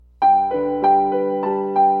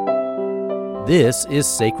This is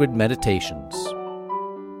Sacred Meditations.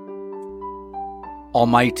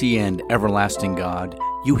 Almighty and everlasting God,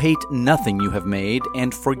 you hate nothing you have made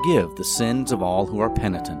and forgive the sins of all who are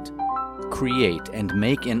penitent. Create and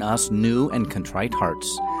make in us new and contrite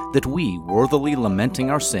hearts, that we, worthily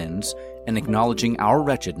lamenting our sins and acknowledging our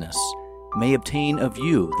wretchedness, may obtain of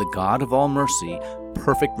you, the God of all mercy,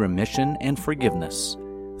 perfect remission and forgiveness.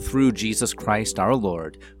 Through Jesus Christ our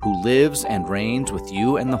Lord, who lives and reigns with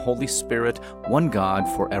you and the Holy Spirit, one God,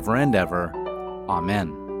 forever and ever.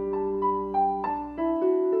 Amen.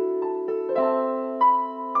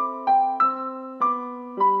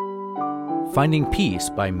 Finding peace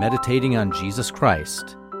by meditating on Jesus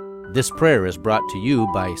Christ. This prayer is brought to you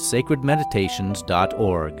by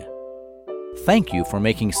sacredmeditations.org. Thank you for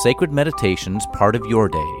making Sacred Meditations part of your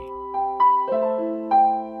day.